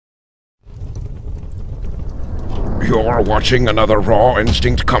You're watching another Raw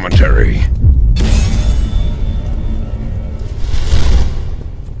Instinct commentary.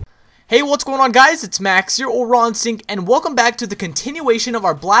 Hey, what's going on, guys? It's Max, your old Raw Instinct, and welcome back to the continuation of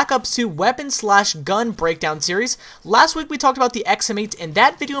our Black Ops 2 weapon/gun breakdown series. Last week we talked about the XM8, and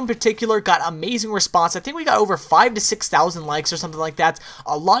that video in particular got amazing response. I think we got over 5,000 to 6,000 likes or something like that.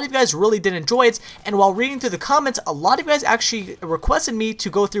 A lot of you guys really did enjoy it, and while reading through the comments, a lot of you guys actually requested me to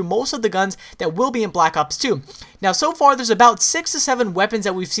go through most of the guns that will be in Black Ops 2. Now, so far, there's about 6 to 7 weapons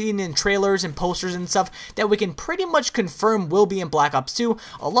that we've seen in trailers and posters and stuff that we can pretty much confirm will be in Black Ops 2.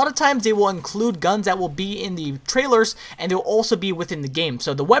 A lot of times, they will include guns that will be in the trailers, and they'll also be within the game.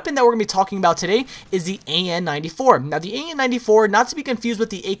 So, the weapon that we're going to be talking about today is the AN94. Now, the AN94, not to be confused with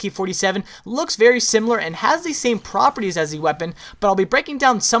the AK-47, looks very similar and has the same properties as the weapon, but I'll be breaking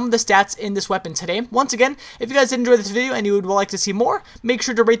down some of the stats in this weapon today. Once again, if you guys did enjoy this video and you would like to see more, make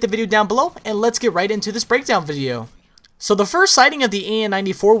sure to rate the video down below, and let's get right into this breakdown video. So the first sighting of the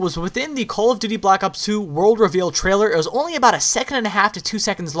AN94 was within the Call of Duty Black Ops 2 World Reveal trailer. It was only about 1.5 to 2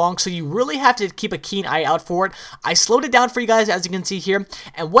 seconds long, so you really have to keep a keen eye out for it. I slowed it down for you guys, as you can see here,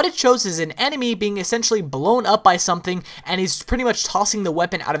 and what it shows is an enemy being essentially blown up by something, and he's pretty much tossing the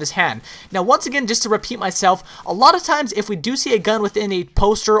weapon out of his hand. Now, once again, just to repeat myself, a lot of times if we do see a gun within a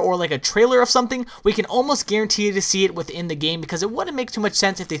poster or like a trailer of something, we can almost guarantee to see it within the game, because it wouldn't make too much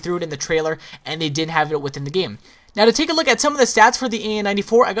sense if they threw it in the trailer and they didn't have it within the game. Now, to take a look at some of the stats for the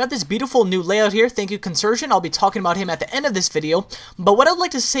AN94, I got this beautiful new layout here. Thank you, Consurgent. I'll be talking about him at the end of this video. But what I'd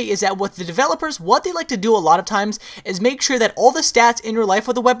like to say is that with the developers, what they like to do a lot of times is make sure that all the stats in your life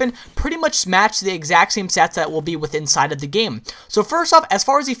with a weapon pretty much match the exact same stats that will be within inside of the game. So first off, as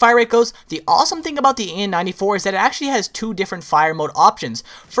far as the fire rate goes, the awesome thing about the AN94 is that it actually has 2 different fire mode options.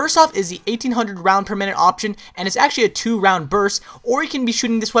 First off is the 1800 round per minute option, and it's actually a 2-round burst, or you can be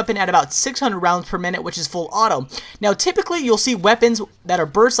shooting this weapon at about 600 rounds per minute, which is full auto. Now, typically, you'll see weapons that are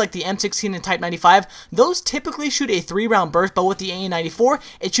bursts like the M16 and Type 95. Those typically shoot a 3-round burst, but with the AN94,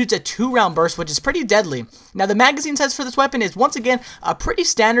 it shoots a 2-round burst, which is pretty deadly. Now, the magazine size for this weapon is, once again, a pretty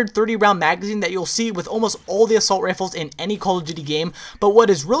standard 30-round magazine that you'll see with almost all the assault rifles in any Call of Duty game. But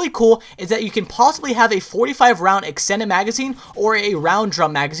what is really cool is that you can possibly have a 45-round extended magazine or a round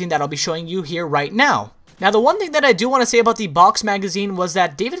drum magazine that I'll be showing you here right now. Now, the one thing that I do want to say about the box magazine was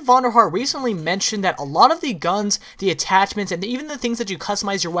that David Vonderhaar recently mentioned that a lot of the guns, the attachments, and even the things that you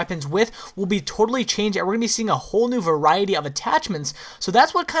customize your weapons with will be totally changed, and we're going to be seeing a whole new variety of attachments. So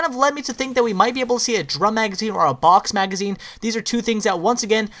that's what kind of led me to think that we might be able to see a drum magazine or a box magazine. These are 2 things that, once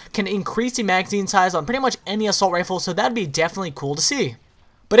again, can increase the magazine size on pretty much any assault rifle, so that'd be definitely cool to see.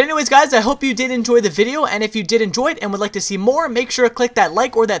 But anyways, guys, I hope you did enjoy the video, and if you did enjoy it and would like to see more, make sure to click that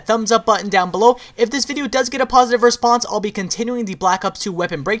like or that thumbs up button down below. If this video does get a positive response, I'll be continuing the Black Ops 2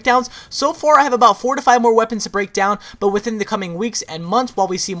 weapon breakdowns. So far, I have about 4 to 5 more weapons to break down, but within the coming weeks and months, while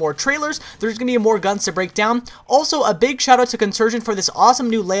we see more trailers, there's going to be more guns to break down. Also, a big shout out to Consurgent for this awesome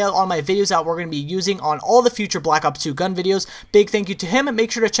new layout on my videos that we're going to be using on all the future Black Ops 2 gun videos. Big thank you to him.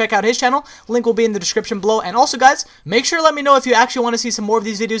 Make sure to check out his channel. Link will be in the description below. And also, guys, make sure to let me know if you actually want to see some more of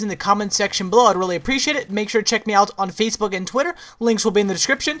these videos in the comments section below. I'd really appreciate it. Make sure to check me out on Facebook and Twitter. Links will be in the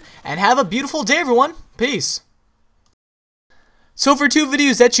description. And have a beautiful day, everyone. Peace. So for 2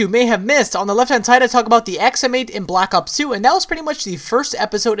 videos that you may have missed, on the left hand side I talk about the XM8 in Black Ops 2, and that was pretty much the first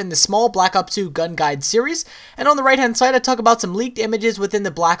episode in the small Black Ops 2 gun guide series. And on the right hand side I talk about some leaked images within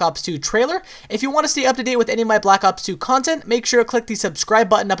the Black Ops 2 trailer. If you want to stay up to date with any of my Black Ops 2 content, make sure to click the subscribe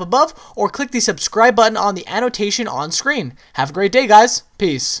button up above or click the subscribe button on the annotation on screen. Have a great day, guys.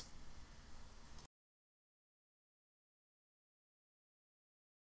 Peace.